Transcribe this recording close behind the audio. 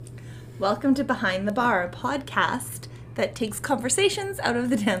Welcome to Behind the Bar, a podcast that takes conversations out of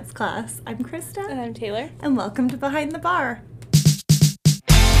the dance class. I'm Krista. And I'm Taylor. And welcome to Behind the Bar.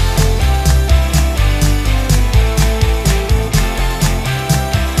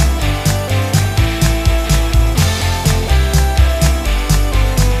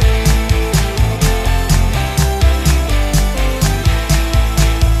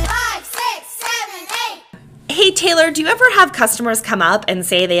 Hey Taylor, do you ever have customers come up and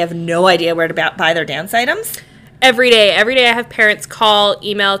say they have no idea where to buy their dance items? Every day I have parents call,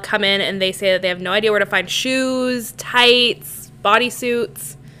 email, come in, and they say that they have no idea where to find shoes, tights,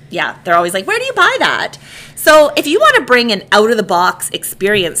 bodysuits. Yeah, they're always like, where do you buy that? So if you want to bring an out-of-the-box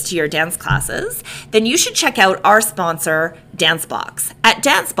experience to your dance classes, then you should check out our sponsor, DanceBox. At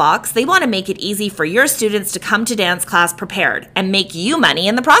DanceBox, they want to make it easy for your students to come to dance class prepared and make you money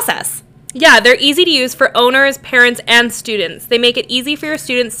in the process. Yeah, they're easy to use for owners, parents, and students. They make it easy for your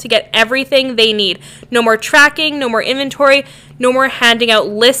students to get everything they need. No more tracking, no more inventory, no more handing out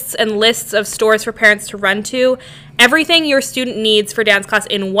lists and lists of stores for parents to run to. Everything your student needs for dance class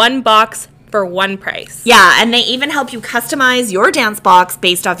in one box for one price. Yeah, and they even help you customize your dance box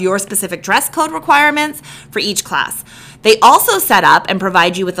based off your specific dress code requirements for each class. They also set up and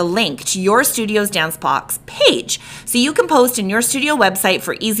provide you with a link to your studio's dance box page, so you can post in your studio website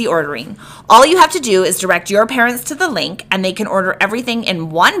for easy ordering. All you have to do is direct your parents to the link, and they can order everything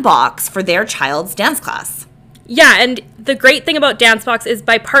in one box for their child's dance class. Yeah, and the great thing about DanceBox is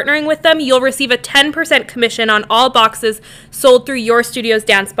by partnering with them, you'll receive a 10% commission on all boxes sold through your studio's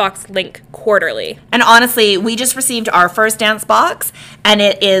DanceBox link quarterly. And honestly, we just received our first dance box, and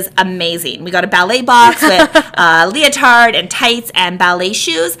it is amazing. We got a ballet box with leotard and tights and ballet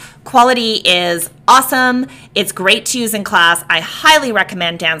shoes. Quality is awesome. It's great to use in class. I highly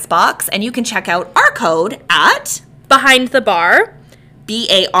recommend DanceBox, and you can check out our code at Behind the Bar.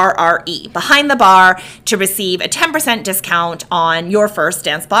 BARRE, Behind the Bar, to receive a 10% discount on your first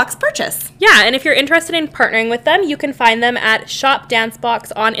DanceBox purchase. Yeah, and if you're interested in partnering with them, you can find them at Shop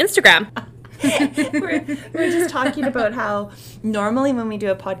DanceBox on Instagram. we're just talking about how normally when we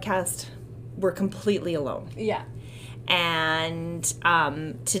do a podcast, we're completely alone. Yeah. And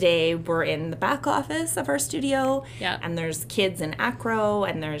today we're in the back office of our studio, and there's kids in acro,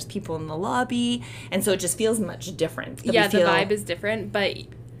 and there's people in the lobby, and so it just feels much different. Yeah, the vibe is different, but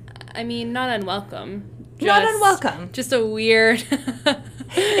I mean, not unwelcung. Not unwelcome. Just a weird.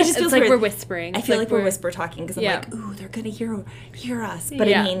 It just feels like weird. We're whispering. I feel like we're whisper talking because I'm like, ooh, they're gonna hear us.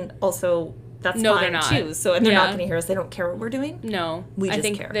 But I mean, also. That's fine too. So, and they're not going to hear us. They don't care what we're doing. No, I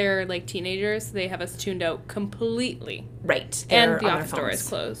think they're like teenagers. They have us tuned out completely. Right, and the office door is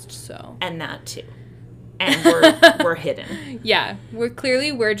closed. So, and that too. And we're hidden. Yeah,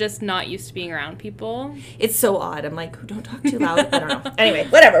 we're just not used to being around people. It's so odd. I'm like, don't talk too loud. I don't know. Anyway,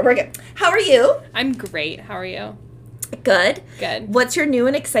 whatever. We're good. How are you? I'm great. How are you? Good. Good. What's your new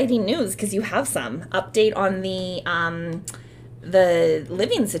and exciting news? Because you have some update on the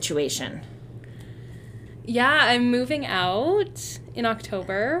living situation. Yeah, I'm moving out in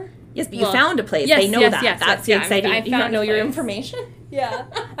October. Yes, but you found a place. They know that. That's the exciting. I you don't know your information? Yeah.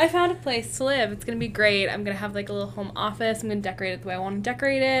 I found a place to live. It's going to be great. I'm going to have like a little home office. I'm going to decorate it the way I want to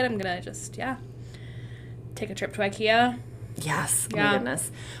decorate it. I'm going to just, take a trip to IKEA. Yes. Oh my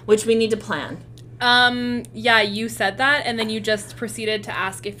goodness. Which we need to plan. Yeah, you said that, and then you just proceeded to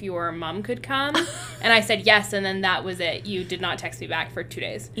ask if your mom could come, and I said yes, and then that was it. You did not text me back for 2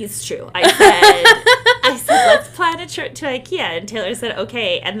 days. It's true. I said, let's plan a trip to IKEA, and Taylor said,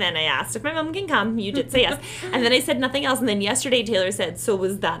 okay, and then I asked if my mom can come. You did say yes, and then I said nothing else, and then yesterday Taylor said, so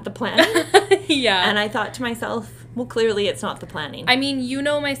was that the plan? Yeah. And I thought to myself, well, clearly it's not the planning. I mean, you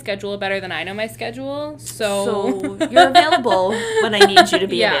know my schedule better than I know my schedule, so you're available when I need you to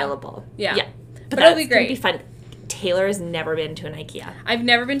be available. Yeah. But it'll be great. It'll be fun. Taylor has never been to an IKEA. I've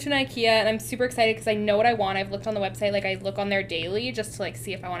never been to an IKEA, and I'm super excited because I know what I want. I've looked on the website. Like, I look on there daily just to, like,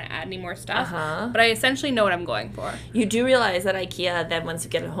 see if I want to add any more stuff. Uh-huh. But I essentially know what I'm going for. You do realize that IKEA, then once you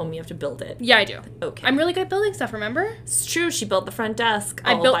get it home, you have to build it. Yeah, I do. Okay. I'm really good at building stuff, remember? It's true. She built the front desk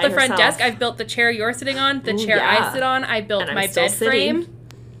I built the front desk. I've built the chair you're sitting on, the chair I sit on. I built my bed frame.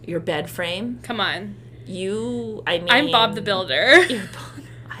 Your bed frame? Come on. I'm Bob the Builder.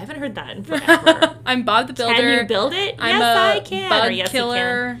 I haven't heard that in forever. I'm Bob the Builder. Can you build it? I'm I can. Bug yes,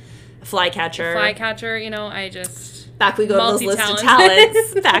 killer. A flycatcher. I just... Back we go to those list of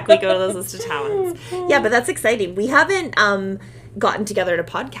talents. Back we go to those list of talents. Yeah, but that's exciting. We haven't gotten together to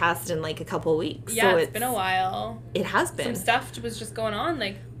podcast in like a couple weeks. Yeah, so it's been a while. It has been. Some stuff was just going on.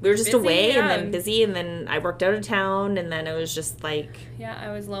 Like, we were just busy, away and then busy, and then I worked out of town, and then it was just like... Yeah,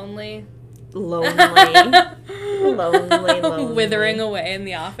 I was lonely. lonely. Withering away in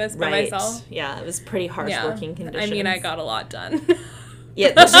the office by myself. Yeah, it was pretty harsh working conditions. I mean, I got a lot done. Yeah,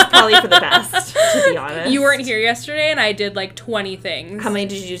 which is probably for the best, to be honest. You weren't here yesterday, and I did like 20 things. How many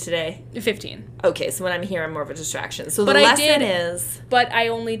did you do today? 15. Okay, so when I'm here, I'm more of a distraction. So the lesson is... But I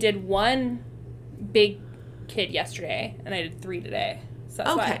only did one big kid yesterday, and I did 3 today. So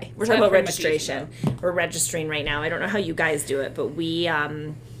that's why. We're talking about registration. We're registering right now. I don't know how you guys do it, but we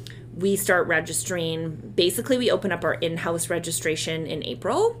start registering. Basically, we open up our in-house registration in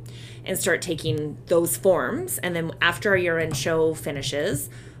April and start taking those forms. And then after our year-end show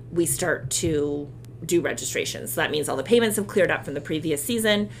finishes, we start to do registration. So that means all the payments have cleared up from the previous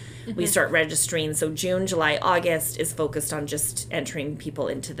season. Mm-hmm. We start registering. So June, July, August is focused on just entering people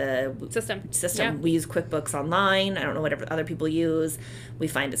into the system. Yeah. We use QuickBooks Online. I don't know what other people use. We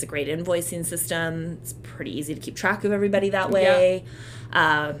find it's a great invoicing system. It's pretty easy to keep track of everybody that way.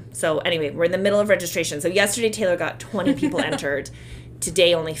 Yeah. So anyway, we're in the middle of registration. So yesterday Taylor got 20 people entered.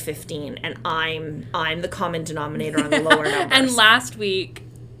 Today only 15, and I'm the common denominator on the lower numbers. And last week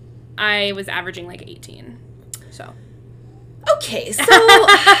I was averaging like 18. So okay, so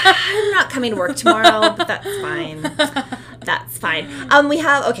I'm not coming to work tomorrow, but that's fine. That's fine. We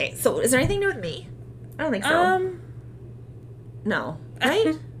have so is there anything new with me? I don't think so. No,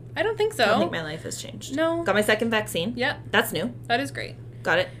 right? I don't think so. I don't think my life has changed. No. Got my second vaccine. Yeah. That's new. That is great.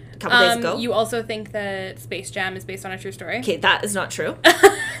 Got it a couple days ago. You also think that Space Jam is based on a true story? Okay, that is not true.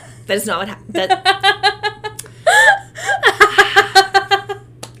 That is not what happened.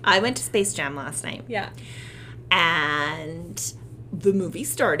 I went to Space Jam last night. Yeah. And the movie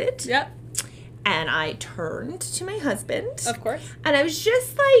started. Yep. And I turned to my husband. Of course. And I was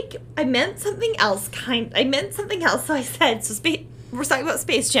just like, I meant something else. So I said, we're talking about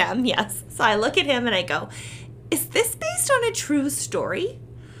Space Jam, yes. So I look at him and I go, is this based on a true story?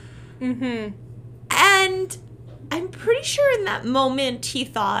 Mm-hmm. And I'm pretty sure in that moment he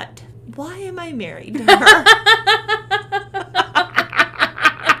thought, why am I married to her?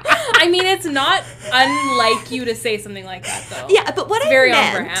 I mean, it's not unlike you to say something like that, though. Yeah, but what very I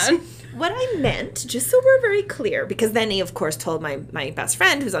meant... on brand. What I meant, just so we're very clear, because then he, of course, told my best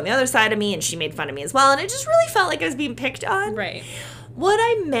friend who's on the other side of me, and she made fun of me as well, and it just really felt like I was being picked on. Right. What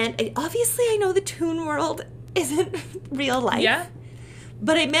I meant, obviously I know the Toon World isn't real life. Yeah.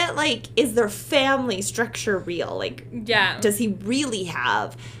 But I meant, like, is their family structure real? Like, yeah. Does he really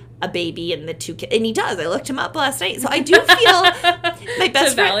have a baby and the 2 kids? And he does. I looked him up last night. So I do feel my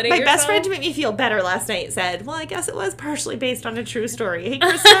best friend to make me feel better last night said, well, I guess it was partially based on a true story. Hey,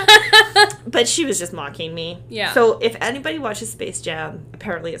 Krista. But she was just mocking me. Yeah. So if anybody watches Space Jam,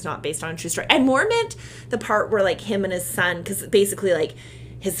 apparently it's not based on a true story. And more meant the part where, like, him and his son, because basically, like,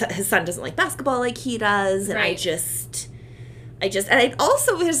 his son doesn't like basketball like he does. And right. and I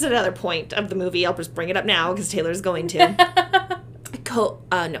also, here's another point of the movie. I'll just bring it up now because Taylor's going to.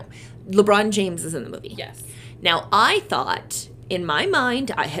 No. LeBron James is in the movie. Yes. Now, I thought, in my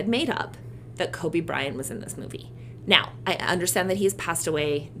mind, I had made up that Kobe Bryant was in this movie. Now, I understand that he has passed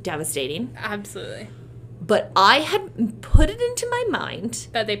away, devastating. Absolutely. But I had put it into my mind.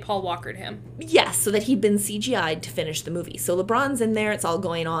 That they Paul Walkered him. Yes, so that he'd been CGI'd to finish the movie. So LeBron's in there, it's all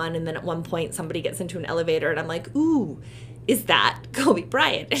going on, and then at one point somebody gets into an elevator, and I'm like, ooh, is that Kobe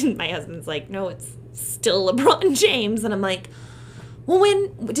Bryant? And my husband's like, no, it's still LeBron James. And I'm like, well,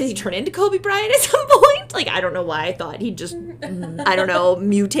 did he turn into Kobe Bryant at some point? Like, I don't know why I thought he'd just, I don't know,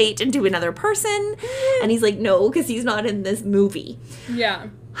 mutate into another person. And he's like, no, because he's not in this movie. Yeah.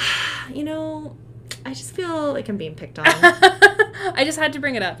 You know, I just feel like I'm being picked on. I just had to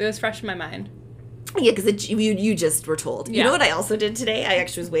bring it up. It was fresh in my mind. Yeah, because you just were told. Yeah. You know what I also did today? I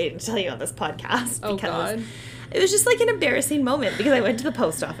actually was waiting to tell you on this podcast. Oh, because God. It was just like an embarrassing moment because I went to the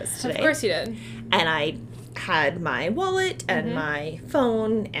post office today. Of course you did. And I had my wallet and my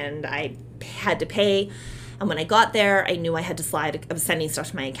phone, and I had to pay. And when I got there, I knew I had to I was sending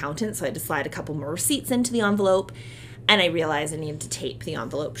stuff to my accountant, so I had to slide a couple more receipts into the envelope. And I realized I needed to tape the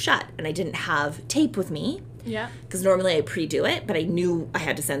envelope shut. And I didn't have tape with me. Yeah. Because normally I pre-do it, but I knew I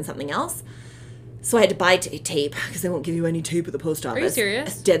had to send something else. So I had to buy tape, because they won't give you any tape at the post office. Are you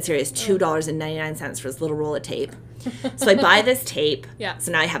serious? Dead serious. $2.99 for this little roll of tape. So I buy this tape. Yeah.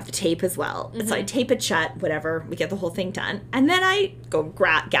 So now I have the tape as well. So I tape it shut, whatever. We get the whole thing done. And then I go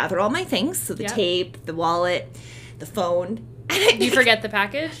gather all my things. So the tape, the wallet, the phone. You forget the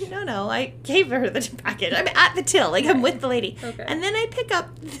package? No. I gave her the package. I'm at the till. Like, I'm with the lady. Okay. And then I pick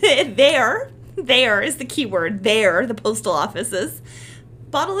up there is the key word, the postal office's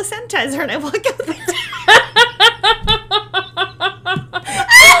bottle of sanitizer, and I walk out the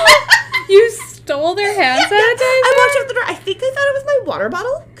You stole their hand sanitizer? I walked out the door. I think I thought it was my water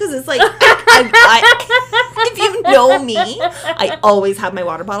bottle, because it's like I always have my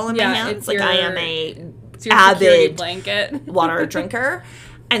water bottle in my hands. Like, I am it's your avid security blanket. water drinker.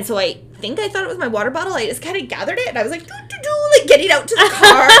 And so I think I thought it was my water bottle. I just kind of gathered it, and I was like, like getting out to the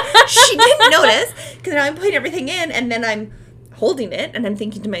car. She didn't notice, because now I'm putting everything in, and then I'm holding it, and I'm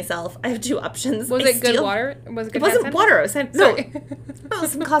thinking to myself, I have two options. Was it good water? Was it good? It wasn't water. It was no,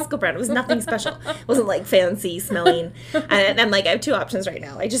 some Costco brand. It was nothing special. It wasn't like fancy smelling. And I'm like, I have two options right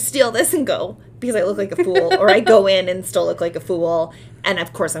now. I just steal this and go because I look like a fool, or I go in and still look like a fool. And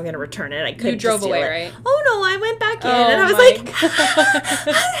of course, I'm going to return it. I couldn't. You drove just steal away, it. right? Oh no, I went back in, Oh, and I was my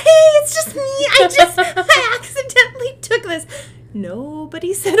like, "Hey, it's just me. I accidentally took this."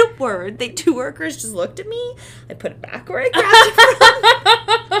 Nobody said a word. The two workers just looked at me. I put it back where I grabbed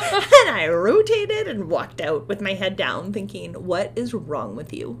it from. And I rotated and walked out with my head down thinking, what is wrong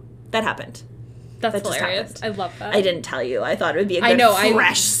with you? That happened. That's That just hilarious. happened. I love that. I didn't tell you. I thought it would be a good,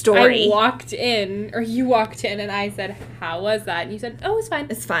 fresh story. I walked in, or you walked in, and I said, how was that? And you said, oh, it was fine.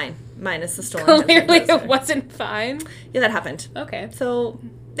 It's fine. Minus the stolen. Clearly it wasn't fine. Yeah, that happened. Okay. So,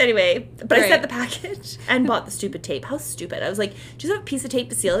 anyway, but I Great. sent the package and bought the stupid tape. How stupid. I was like, do you have a piece of tape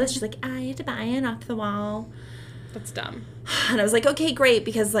to seal this? She's like, I had to buy it off the wall. That's dumb. And I was like, okay, great,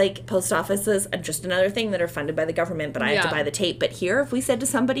 because, like, post offices are just another thing that are funded by the government, but I have to buy the tape. But here, if we said to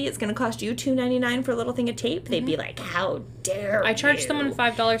somebody it's going to cost you $2.99 for a little thing of tape, they'd be like, how dare I charged you? someone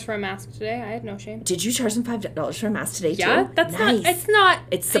 $5 for a mask today. I had no shame. Did you charge them $5 for a mask today, too? Yeah, that's nice. not, it's not.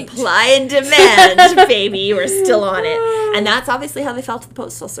 It's supply and demand, baby. You are still on it. And that's obviously how they felt to the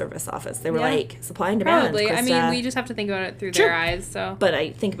Postal Service office. They were like, supply and demand. Probably. I Krista. mean, we just have to think about it through Sure. their eyes, so. But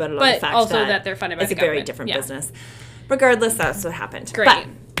I think about it on But the fact also that they're funded by it's the a very government. different Yeah. business. Regardless, that's what happened. Great.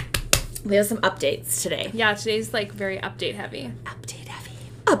 But we have some updates today. Yeah, today's, like, very update heavy. Update heavy.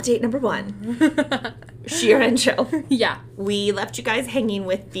 Update number 1. Sheeran show. Yeah. We left you guys hanging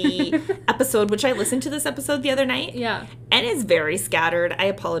with the episode, which I listened to this episode the other night. Yeah. And it's very scattered. I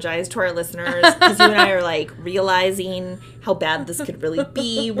apologize to our listeners because you and I are like realizing how bad this could really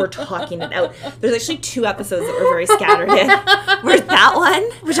be. We're talking it out. There's actually 2 episodes that were very scattered in. Where's that one,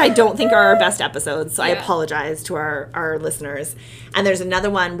 which I don't think are our best episodes. So I apologize to our listeners. And there's another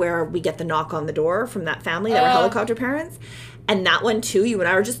one where we get the knock on the door from that family that were helicopter parents. And that one, too, you and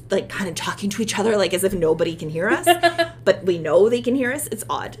I were just, like, kind of talking to each other, like, as if nobody can hear us. But we know they can hear us. It's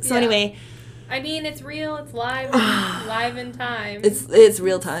odd. So, anyway. I mean, it's real. It's live. Live in time. It's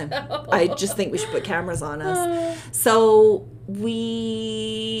real time. So. I just think we should put cameras on us. So,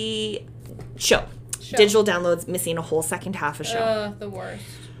 Show. Digital downloads missing a whole second half of show. The worst.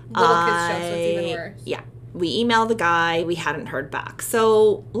 Little kids show, so it's even worse. Yeah. We emailed the guy. We hadn't heard back.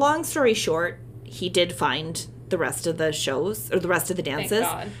 So, long story short, he did find the rest of the shows or the rest of the dances. Thank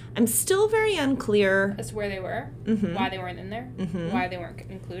God. I'm still very unclear As to where they were, why they weren't in there, why they weren't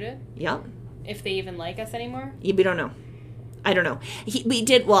included, Yep. if they even like us anymore. Yeah, we don't know. I don't know.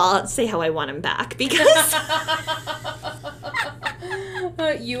 I'll say how I want him back because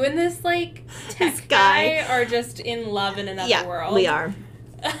You and this, like, tech This guy. are just in love in another world. we are.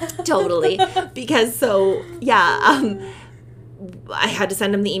 Totally. Because I had to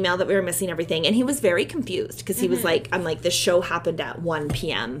send him the email that we were missing everything, and he was very confused because he was like, I'm like, this show happened at 1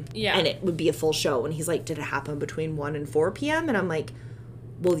 p.m. Yeah. and it would be a full show, and he's like, did it happen between 1 and 4 p.m.? And I'm like,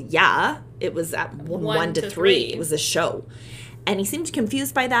 well, yeah, it was at 1 to 3. It was a show. And he seemed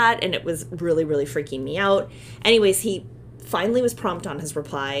confused by that, and it was really, really freaking me out. Anyways, he finally was prompt on his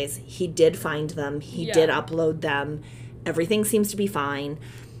replies. He did find them. He did upload them. Everything seems to be fine.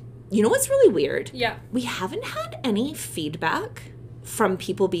 You know what's really weird? Yeah. We haven't had any feedback from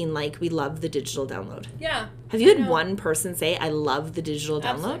people being like, we love the digital download. Yeah. Have you had one person say, I love the digital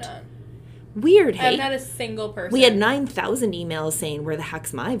download? Absolutely not. Weird, I hey? haven't had a single person. We had 9,000 emails saying, where the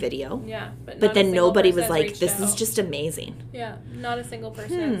heck's my video? Yeah. But But not a then single nobody person was has like, reached this is out. just amazing. Yeah. Not a single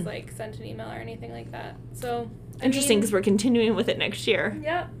person has, like, sent an email or anything like that. So, Interesting, because we're continuing with it next year.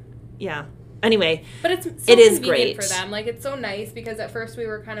 Yeah. Yeah. Anyway, But it's so it is convenient great for them. Like, it's so nice because at first we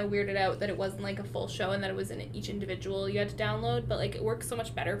were kind of weirded out that it wasn't, like, a full show and that it was in each individual you had to download. But, like, it works so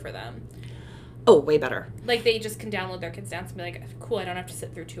much better for them. oh, way better. Like, they just can download their kids' dance and be like, cool, I don't have to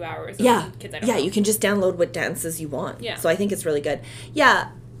sit through 2 hours of Yeah. kids I don't Yeah, know. you can just download what dances you want. Yeah. So I think it's really good. Yeah.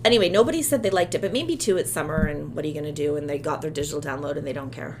 Anyway, nobody said they liked it, but maybe, too, it's summer, and what are you going to do? And they got their digital download, and they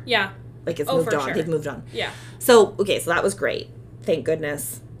don't care. Yeah. Like, it's Oh, moved for on. sure. They've moved on. Yeah. So, okay, so that was great. Thank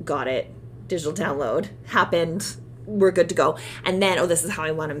goodness. Got it. Digital download. Happened. We're good to go. And then, this is how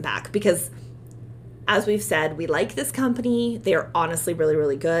I want him back. Because, as we've said, we like this company. They're honestly really,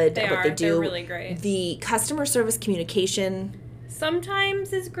 really good They at what are. they do. They're really great. The customer service communication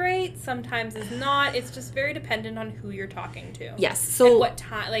sometimes is great, sometimes is not. It's just very dependent on who you're talking to. Yes. So and what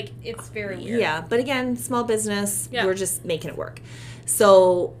time, like, it's very weird. Yeah, but again, small business, Yeah. we're just making it work.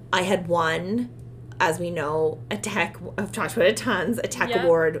 So I had won, as we know, I've talked about it tons, a tech Yeah.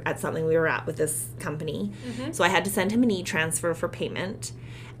 award at something we were at with this company. Mm-hmm. So I had to send him an e-transfer for payment,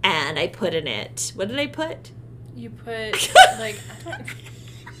 and I put in it, what did I put? You put, like, I don't...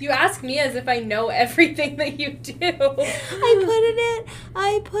 You ask me as if I know everything that you do.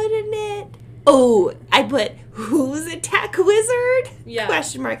 I put in it. Oh, I put, who's a tech wizard? Yeah.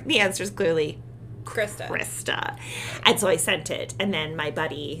 Question mark. The answer is clearly Krista. And so I sent it. And then my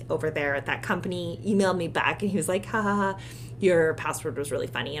buddy over there at that company emailed me back, and he was like, ha ha ha, your password was really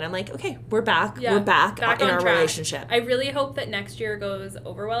funny. And I'm like, okay, we're back. Yeah, We're back in on our track. relationship. I really hope that next year goes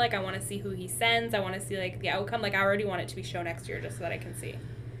over well. Like, I want to see who he sends. I want to see, like, the outcome. Like, I already want it to be show next year just so that I can see.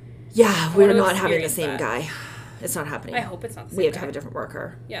 Yeah, we're want to not having the experience same that. guy. It's not happening. I hope it's not the same We have to guy. have a different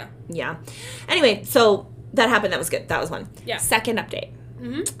worker. Yeah. Yeah. Anyway, so that happened. That was good. That was one. Yeah. Second update.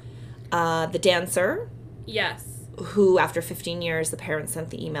 Mm-hmm. The dancer, Yes. who after 15 years, the parents sent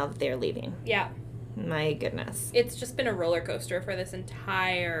the email that they are leaving. Yeah. My goodness. It's just been a roller coaster for this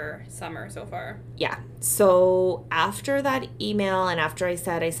entire summer so far. Yeah. So after that email, and after I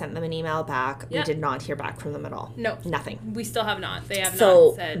said I sent them an email back, Yeah. we did not hear back from them at all. No. Nothing. We still have not. They have So,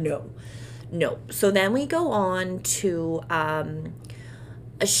 not said. no. So then we go on to, I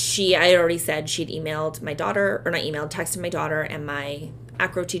already said she'd emailed my daughter, or not emailed, texted my daughter and my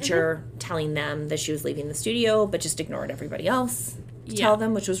acro teacher telling them that she was leaving the studio, but just ignored everybody else to tell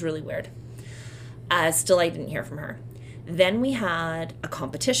them, which was really weird. Still, I didn't hear from her. Then we had a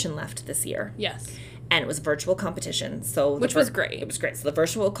competition left this year. Yes. And it was a virtual competition. So Which was great. It was great. So the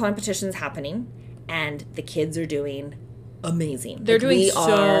virtual competition is happening, and the kids are doing amazing. They're Like, doing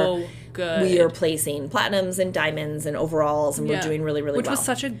so good. We are placing platinums and diamonds and overalls, and we're Yeah. doing really, really Which well. was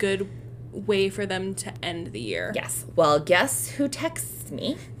such a good way for them to end the year. Yes. Well, guess who texts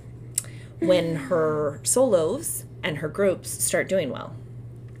me when her solos and her groups start doing well?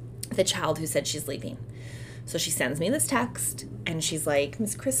 The child who said she's leaving. So she sends me this text, and she's like,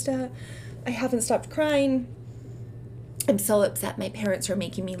 Miss Krista, I haven't stopped crying. I'm so upset my parents are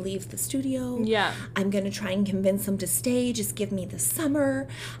making me leave the studio. Yeah. I'm going to try and convince them to stay. Just give me the summer.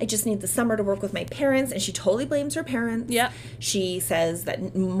 I just need the summer to work with my parents. And she totally blames her parents. Yeah. She says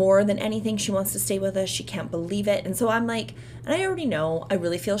that more than anything, she wants to stay with us. She can't believe it. And so I'm like, and I already know, I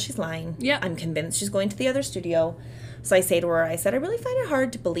really feel she's lying. Yeah. I'm convinced she's going to the other studio. So I say to her, I said, I really find it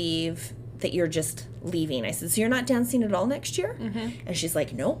hard to believe that you're just leaving. I said, so you're not dancing at all next year? Mm-hmm. And she's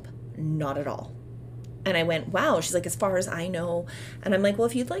like, nope, not at all. And I went, wow. She's like, as far as I know. And I'm like, well,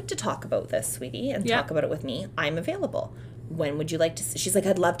 if you'd like to talk about this, sweetie, and talk about it with me, I'm available. When would you like to? She's like,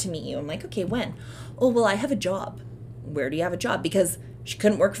 I'd love to meet you. I'm like, okay, when? Oh, well, I have a job. Where do you have a job? Because she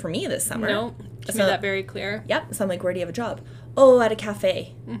couldn't work for me this summer. No. She made that very clear. Yep. So I'm like, where do you have a job? Oh, at a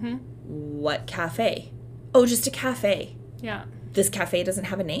cafe. Mm-hmm. What cafe? Oh, just a cafe. Yeah. This cafe doesn't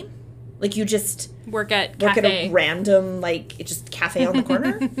have a name? Like, you just Work at a random, like, it's just cafe on the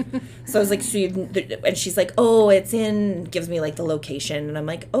corner? So I was like, and she's like, oh, it's in, gives me, like, the location. And I'm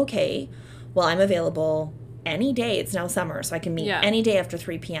like, okay, well, I'm available any day. It's now summer, so I can meet any day after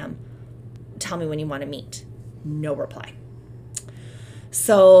 3 p.m. Tell me when you want to meet. No reply.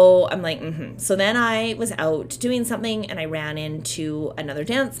 So I'm like, So then I was out doing something, and I ran into another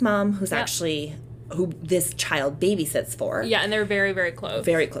dance mom who's actually... who this child babysits for. Yeah, and they're very, very close.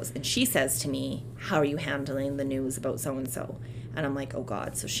 Very close. And she says to me, how are you handling the news about so-and-so? And I'm like, oh,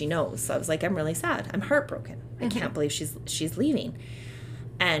 God. So she knows. So I was like, I'm really sad. I'm heartbroken. I can't believe she's leaving.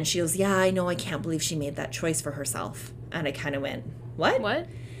 And she goes, yeah, I know. I can't believe she made that choice for herself. And I kind of went, what? What?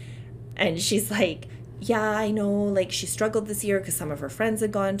 And she's like, yeah, I know, like, she struggled this year because some of her friends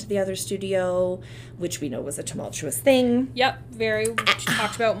had gone to the other studio, which we know was a tumultuous thing. Yep, very,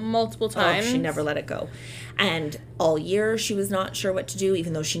 talked about multiple times. Oh, she never let it go. And all year, she was not sure what to do,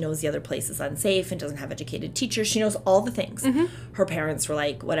 even though she knows the other place is unsafe and doesn't have educated teachers. She knows all the things. Her parents were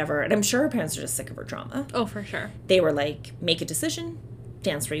like, whatever. And I'm sure her parents are just sick of her drama. Oh, for sure. They were like, make a decision,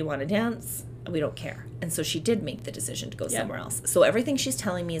 dance where you want to dance. We don't care. And so she did make the decision to go somewhere else. So everything she's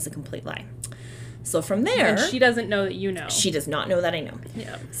telling me is a complete lie. So from there... And she doesn't know that you know. She does not know that I know.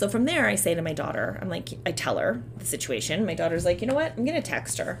 Yeah. So from there, I say to my daughter, I'm like, I tell her the situation. My daughter's like, you know what? I'm going to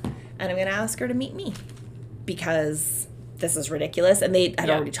text her, and I'm going to ask her to meet me because this is ridiculous. And they had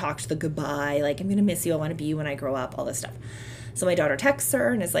already talked the goodbye, like, I'm going to miss you. I want to be you when I grow up, all this stuff. So my daughter texts her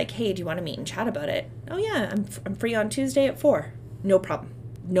and is like, hey, do you want to meet and chat about it? Oh, yeah, I'm free on Tuesday at 4. No problem.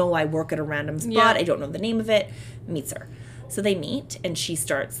 No, I work at a random spot. I don't know the name of it. Meets her. So they meet, and she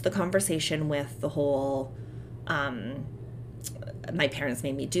starts the conversation with the whole, my parents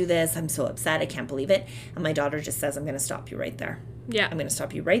made me do this. I'm so upset. I can't believe it. And my daughter just says, I'm going to stop you right there. Yeah. I'm going to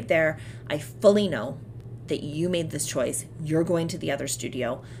stop you right there. I fully know that you made this choice. You're going to the other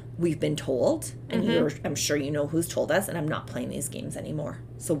studio. We've been told, and I'm sure you know who's told us, and I'm not playing these games anymore.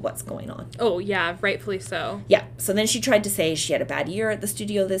 So what's going on? Oh, yeah, rightfully so. Yeah. So then she tried to say she had a bad year at the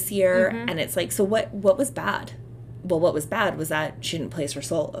studio this year, and it's like, so what was bad? Well, what was bad was that she didn't place her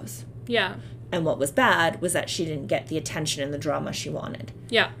solos. Yeah. And what was bad was that she didn't get the attention and the drama she wanted.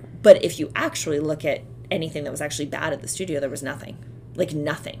 Yeah. But if you actually look at anything that was actually bad at the studio, there was nothing. Like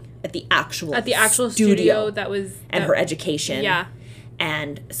nothing. At the actual studio that was... And her education. Yeah.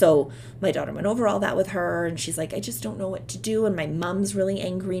 And so my daughter went over all that with her, and she's like, I just don't know what to do, and my mom's really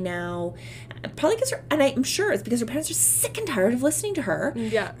angry now. Probably because and I'm sure it's because her parents are sick and tired of listening to her.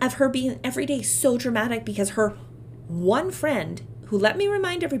 Yeah. Of her being every day so dramatic because her one friend, who, let me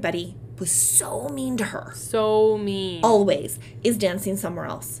remind everybody, was so mean to her. So mean. Always. Is dancing somewhere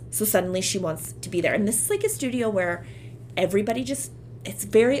else. So suddenly she wants to be there. And this is like a studio where everybody just... It's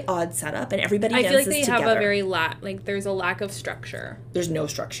very odd setup, and everybody dances together. I feel like they have a very there's a lack of structure. There's no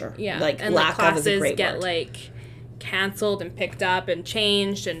structure. Yeah, like and lack the of is a great classes get word. like canceled and picked up and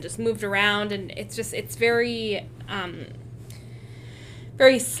changed and just moved around, and it's very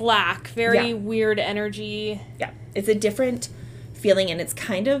very slack, very weird energy. Yeah, it's a different feeling, and it's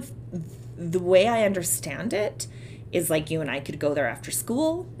kind of the way I understand it. Is like you and I could go there after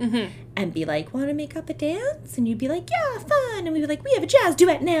school and be like, want to make up a dance? And you'd be like, yeah, fun. And we'd be like, we have a jazz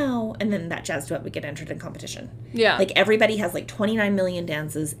duet now. And then that jazz duet would get entered in competition. Yeah. Like everybody has like 29 million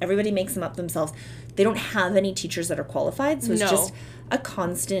dances. Everybody makes them up themselves. They don't have any teachers that are qualified. So it's just a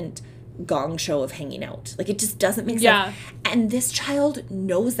constant gong show of hanging out. Like it just doesn't make sense. And this child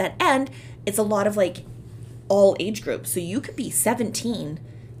knows that. And it's a lot of like all age groups. So you could be 17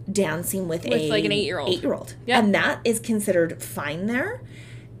 dancing with like an 8-year-old. Yeah. And that is considered fine there.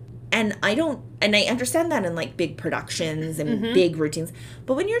 And I understand that in like big productions and big routines.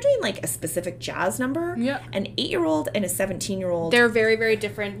 But when you're doing like a specific jazz number, an 8-year-old and a 17-year-old, they're very, very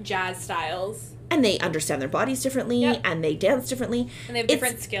different jazz styles. And they understand their bodies differently and they dance differently. And they have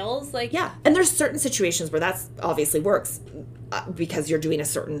different skills. Like And there's certain situations where that's obviously works because you're doing a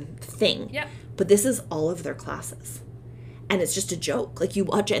certain thing. Yeah. But this is all of their classes. And it's just a joke. Like, you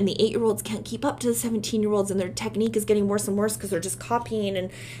watch it, and the 8-year-olds can't keep up to the 17-year-olds, and their technique is getting worse and worse because they're just copying.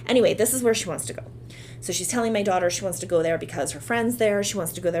 And anyway, this is where she wants to go. So she's telling my daughter she wants to go there because her friend's there. She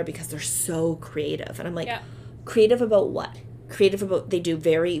wants to go there because they're so creative. And I'm like, creative about what? Creative about, they do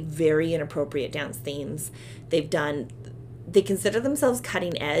very, very inappropriate dance themes. They consider themselves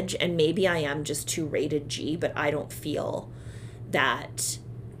cutting edge, and maybe I am just too rated G, but I don't feel that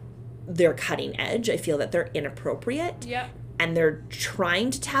they're cutting edge. I feel that they're inappropriate. Yeah. And they're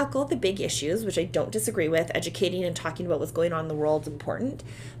trying to tackle the big issues, which I don't disagree with. Educating and talking about what's going on in the world is important,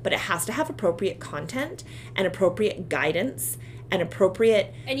 but it has to have appropriate content and appropriate guidance and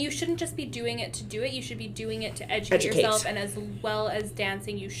appropriate... And you shouldn't just be doing it to do it. You should be doing it to educate yourself. And as well as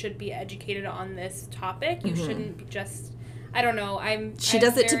dancing, you should be educated on this topic. You shouldn't be just... I don't know. She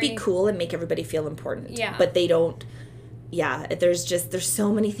does it to be cool and make everybody feel important. Yeah. But they don't... Yeah, there's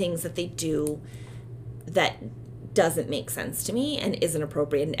so many things that they do that doesn't make sense to me and isn't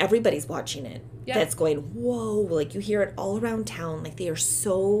appropriate, and everybody's watching it. That's going, whoa, like you hear it all around town. Like they've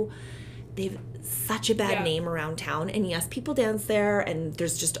such a bad name around town, and yes, people dance there, and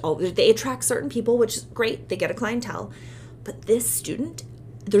there's just they attract certain people, which is great. They get a clientele, but this student,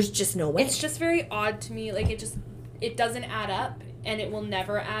 there's just no way. It's just very odd to me. Like it doesn't add up, and it will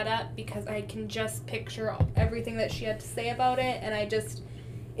never add up because I can just picture everything that she had to say about it, and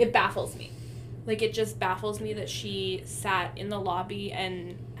it baffles me. Like, it just baffles me that she sat in the lobby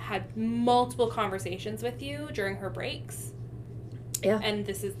and had multiple conversations with you during her breaks. Yeah. And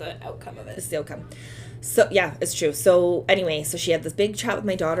this is the outcome of it. This is the outcome. So, yeah, it's true. So, anyway, so she had this big chat with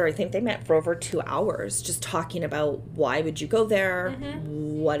my daughter. I think they met for over 2 hours just talking about why would you go there?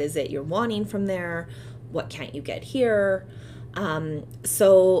 What is it you're wanting from there? What can't you get here?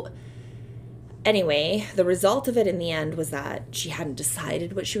 So, anyway, the result of it in the end was that she hadn't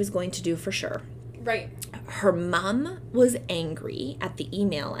decided what she was going to do for sure. Right. Her mom was angry at the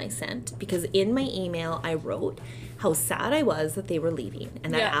email I sent because in my email I wrote how sad I was that they were leaving,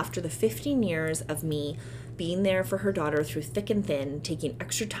 and that after the 15 years of me being there for her daughter through thick and thin, taking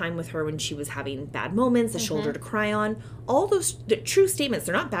extra time with her when she was having bad moments, a shoulder to cry on, all those true statements.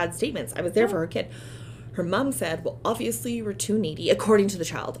 They're not bad statements. I was there for her kid. Her mom said, well, obviously you were too needy, according to the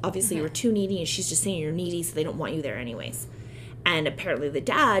child. Obviously you were too needy, and she's just saying you're needy, so they don't want you there anyways. And apparently the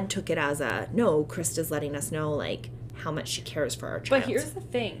dad took it as no, Krista's letting us know, like, how much she cares for our child. But here's the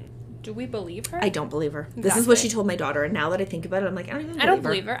thing. Do we believe her? I don't believe her. Exactly. This is what she told my daughter, and now that I think about it, I'm like, I don't even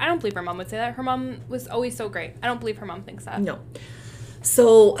believe her. I don't believe her mom would say that. Her mom was always so great. I don't believe her mom thinks that. No.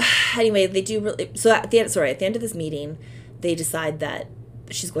 So, anyway, they do really... So, at the end of this meeting, they decide that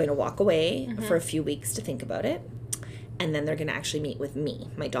she's going to walk away for a few weeks to think about it. And then they're going to actually meet with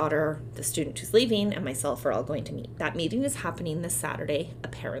me. My daughter, the student who's leaving, and myself are all going to meet. That meeting is happening this Saturday,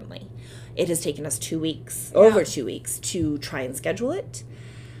 apparently. It has taken us 2 weeks, over 2 weeks, to try and schedule it.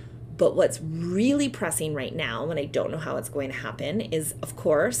 But what's really pressing right now, and I don't know how it's going to happen, is, of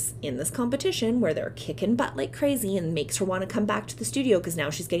course, in this competition where they're kicking butt like crazy and makes her want to come back to the studio because now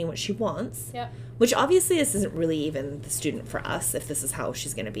she's getting what she wants. Yep. Which obviously this isn't really even the student for us if this is how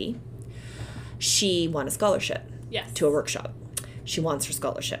she's going to be. She won a scholarship. Yes. To a workshop. She wants her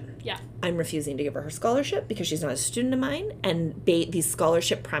scholarship. Yeah. I'm refusing to give her scholarship because she's not a student of mine. And the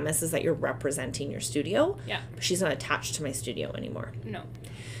scholarship premise is that you're representing your studio. Yeah. She's not attached to my studio anymore. No.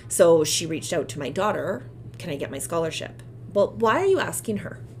 So she reached out to my daughter, can I get my scholarship? Well, why are you asking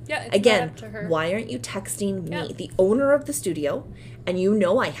her? Yeah, it's Again, not up to her. why aren't you texting me, the owner of the studio, and you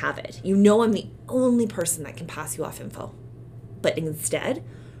know I have it. You know I'm the only person that can pass you off info. But instead,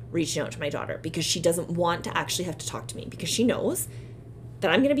 reaching out to my daughter because she doesn't want to actually have to talk to me because she knows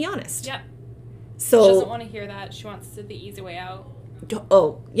that I'm going to be honest. Yeah. So she doesn't want to hear that. She wants the easy way out.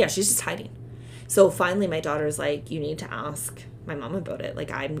 Oh, yeah, she's just hiding. So finally my daughter's like, you need to ask my mom about it. Like,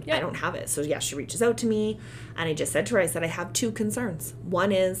 I don't have it. So, yeah, she reaches out to me, and I just said to her, I said, I have 2 concerns.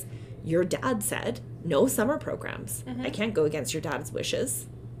 One is, your dad said no summer programs. I can't go against your dad's wishes.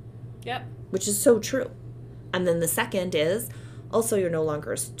 Yep. Which is so true. And then the second is, also, you're no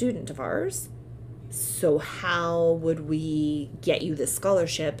longer a student of ours. So how would we get you this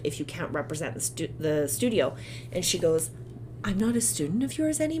scholarship if you can't represent the studio? And she goes, I'm not a student of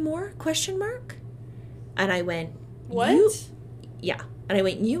yours anymore? ? And I went, what? Yeah. And I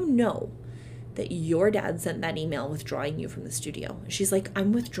went, you know that your dad sent that email withdrawing you from the studio. She's like,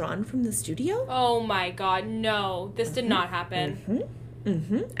 I'm withdrawn from the studio? Oh my God, no. This did not happen.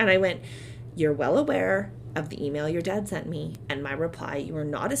 And I went, you're well aware of the email your dad sent me and my reply, you are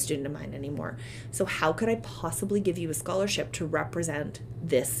not a student of mine anymore. So how could I possibly give you a scholarship to represent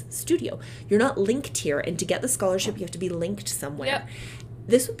this studio? You're not linked here, and to get the scholarship, you have to be linked somewhere. Yep.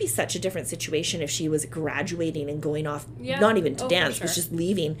 This would be such a different situation if she was graduating and going off, not even to dance, was just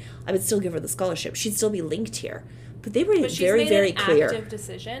leaving. I would still give her the scholarship. She'd still be linked here. But they were very, very clear. Active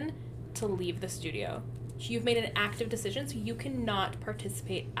decision to leave the studio. You've made an active decision, so you cannot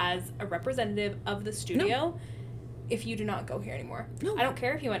participate as a representative of the studio if you do not go here anymore. No. I don't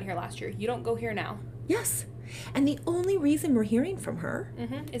care if you went here last year. You don't go here now. Yes. And the only reason we're hearing from her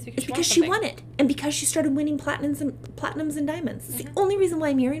is because she won it. And because she started winning platinums and diamonds. It's the only reason why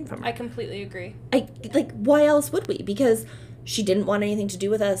I'm hearing from her. I completely agree. Why else would we? Because she didn't want anything to do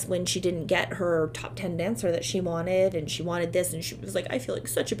with us when she didn't get her top 10 dancer that she wanted, and she wanted this, and she was like, I feel like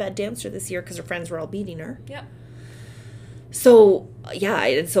such a bad dancer this year because her friends were all beating her. Yeah. So, yeah,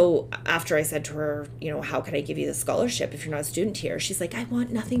 and so after I said to her, how can I give you the scholarship if you're not a student here? She's like, I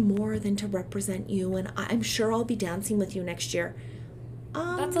want nothing more than to represent you, and I'm sure I'll be dancing with you next year.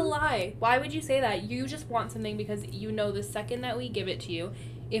 That's a lie. Why would you say that? You just want something because you know the second that we give it to you,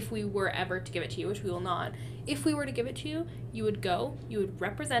 if we were ever to give it to you, which we will not, if we were to give it to you, you would go, you would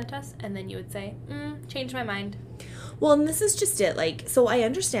represent us, and then you would say, change my mind. Well, and this is just it. So I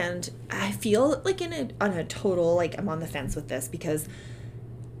understand. I feel like on a total, I'm on the fence with this because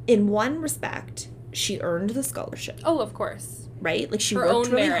in one respect, she earned the scholarship. Oh, of course. Right? She her worked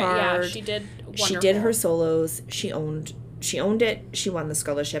own really merit. hard. Yeah, she did wonderful. She did her solos. She owned it. She won the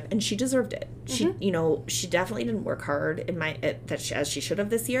scholarship, and she deserved it. She definitely didn't work hard as she should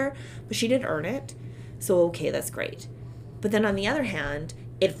have this year, but she did earn it. So okay, that's great. But then on the other hand,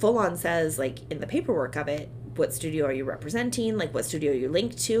 it full on says in the paperwork of it, what studio are you representing? What studio are you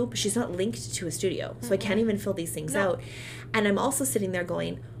linked to? But she's not linked to a studio, so I can't even fill these things out. And I'm also sitting there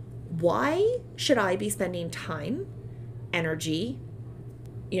going, why should I be spending time, energy,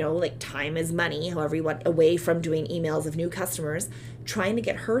 time is money, however you want, away from doing emails of new customers, trying to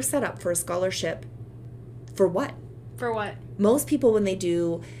get her set up for a scholarship for what? For what? Most people, when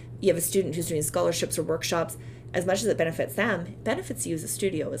you have a student who's doing scholarships or workshops, as much as it benefits them, it benefits you as a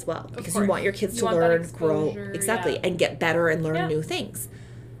studio as well. Because you want your kids to learn, grow, and get better and learn new things.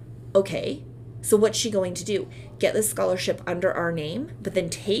 Okay, so what's she going to do? Get this scholarship under our name, but then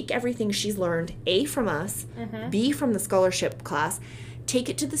take everything she's learned, A, from us, B, from the scholarship class, take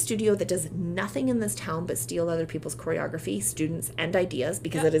it to the studio that does nothing in this town but steal other people's choreography, students, and ideas,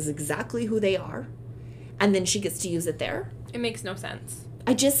 because it is exactly who they are, and then she gets to use it there? It makes no sense.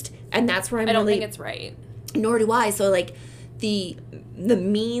 And that's where I don't think it's right. Nor do I. So, the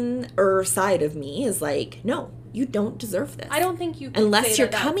meaner side of me is like, no, you don't deserve this. I don't think you can unless say you're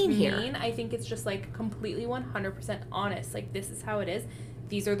that's coming mean. here. I think it's just like completely 100% honest. Like, this is how it is.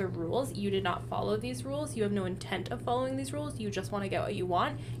 These are the rules. You did not follow these rules. You have no intent of following these rules. You just want to get what you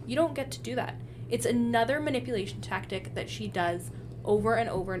want. You don't get to do that. It's another manipulation tactic that she does over and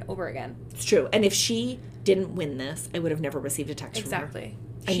over and over again. It's true. And if she didn't win this, I would have never received a text from her. Exactly.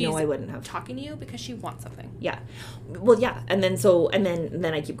 I know I wouldn't have. Talking to you because she wants something. Yeah. Well, yeah. And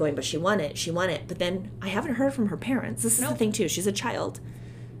then I keep going, but she won it. She won it. But then I haven't heard from her parents. This is the thing too. She's a child.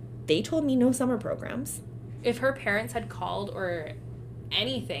 They told me no summer programs. If her parents had called or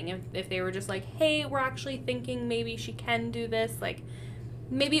anything, if they were just like, hey, we're actually thinking maybe she can do this, like,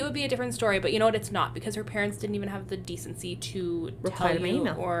 maybe it would be a different story. But you know what? It's not, because her parents didn't even have the decency to reply to my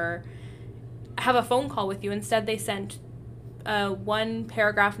email or have a phone call with you. Instead, they sent one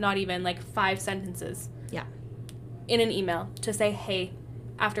paragraph, not even, like 5 sentences. Yeah. In an email to say, hey,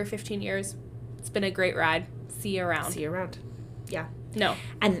 after 15 years, it's been a great ride. See you around. See you around. Yeah. No.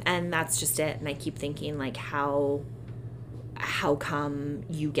 And that's just it. And I keep thinking, like, how come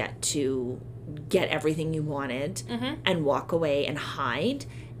you get to get everything you wanted and walk away and hide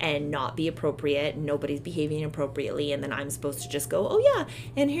and not be appropriate, and nobody's behaving appropriately, and then I'm supposed to just go, oh yeah,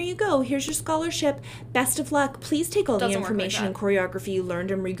 and here you go, here's your scholarship, best of luck, please take all the information and choreography you learned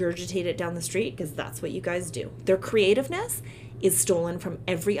and regurgitate it down the street, because that's what you guys do. Their creativeness is stolen from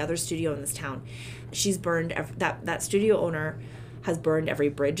every other studio in this town. She's burned, that studio owner has burned every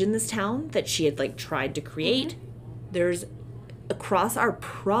bridge in this town that she had, like, tried to create. There's, across our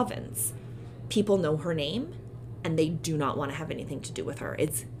province, people know her name and they do not want to have anything to do with her.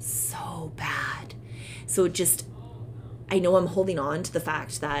 It's so bad. So just, I know I'm holding on to the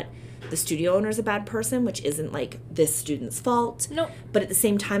fact that the studio owner is a bad person, which isn't, like, this student's fault. No. But at the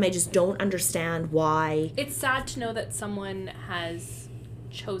same time, I just don't understand why. It's sad to know that someone has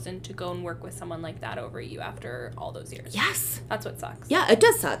chosen to go and work with someone like that over you after all those years. Yes. That's what sucks. Yeah, it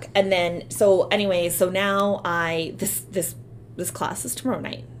does suck. And then, so anyway, so now this class is tomorrow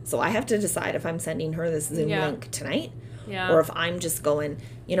night. So I have to decide if I'm sending her this Zoom link tonight. Yeah. Or if I'm just going,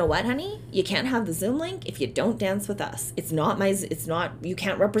 you know what, honey? You can't have the Zoom link if you don't dance with us. You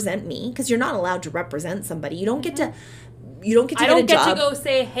can't represent me, because you're not allowed to represent somebody. You don't get to get a job. I don't get to go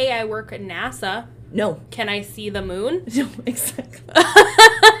say, hey, I work at NASA. No. Can I see the moon? No, exactly.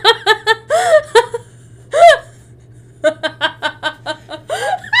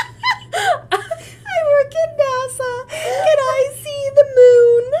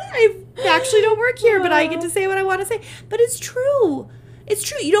 Actually don't work here, but I get to say what I want to say. But it's true. It's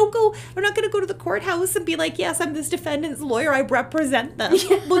true. You don't go, we're not going to go to the courthouse and be like, yes, I'm this defendant's lawyer. I represent them.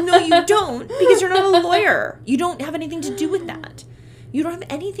 Yeah. Well, no, you don't, because you're not a lawyer. You don't have anything to do with that. You don't have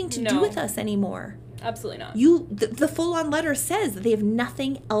anything to do with us anymore. Absolutely not. The full-on letter says that they have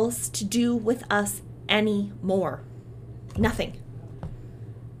nothing else to do with us anymore. Nothing.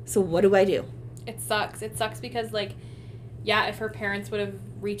 So what do I do? It sucks. It sucks because, like, yeah, if her parents would have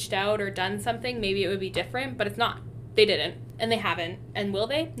reached out or done something, maybe it would be different, but it's not. They didn't, and they haven't. And will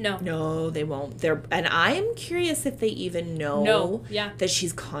they? No. No, they won't. And I'm curious if they even know that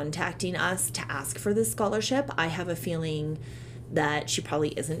she's contacting us to ask for this scholarship. I have a feeling that she probably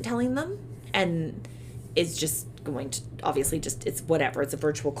isn't telling them, and is just going to, obviously, just, it's whatever. It's a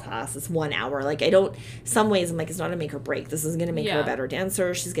virtual class. It's 1 hour. Like, some ways I'm like, it's not a make or break. This is going to make her a better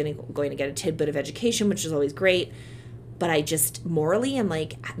dancer. She's going to get a tidbit of education, which is always great. But I just, morally, I'm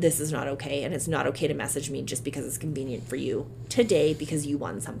like, this is not okay. And it's not okay to message me just because it's convenient for you today because you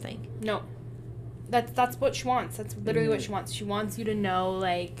won something. No. That's what she wants. That's literally what she wants. She wants you to know,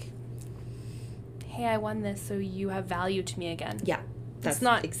 like, hey, I won this, so you have value to me again. Yeah. That's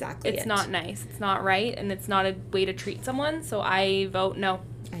not exactly It's not nice. It's not right. And it's not a way to treat someone. So I vote no.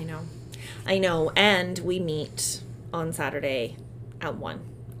 I know. And we meet on Saturday at 1,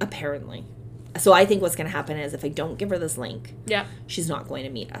 apparently. So I think what's going to happen is if I don't give her this link, she's not going to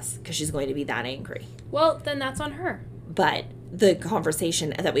meet us because she's going to be that angry. Well, then that's on her. But the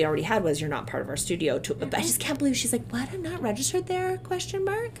conversation that we already had was, you're not part of our studio. But I just can't believe she's like, what? I'm not registered there? ?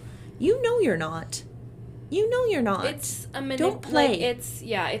 You know you're not. You know you're not. It's a Don't play. Like,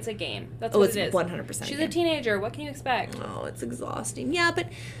 it's a game. That's what it is. 100%. She's a teenager. What can you expect? Oh, it's exhausting. Yeah, but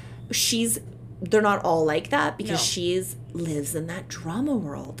they're not all like that because she lives in that drama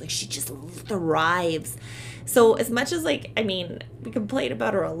world. Like, she just thrives. So as much as, like, I mean, we complain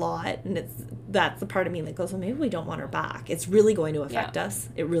about her a lot, and that's the part of me that goes, well, maybe we don't want her back. It's really going to affect us.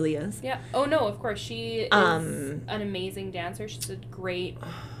 It really is. Yeah. Oh, no, of course. She is an amazing dancer. She's a great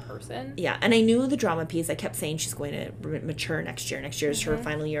person. Yeah, and I knew the drama piece. I kept saying she's going to mature next year. Next year is her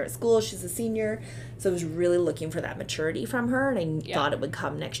final year at school. She's a senior. So I was really looking for that maturity from her, and I thought it would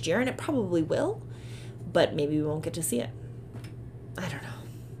come next year, and it probably will. But maybe we won't get to see it. I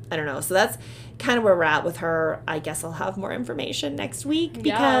don't know. So that's kind of where we're at with her. I guess I'll have more information next week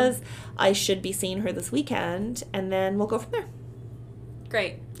because I should be seeing her this weekend, and then we'll go from there.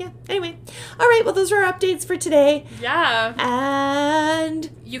 Great. Yeah. Anyway. All right. Well, those are our updates for today. Yeah. And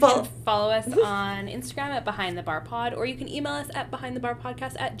you can follow us on Instagram at Behind the Bar Pod, or you can email us at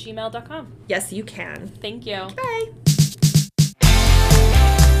behindthebarpodcast@gmail.com. Yes, you can. Thank you. Bye.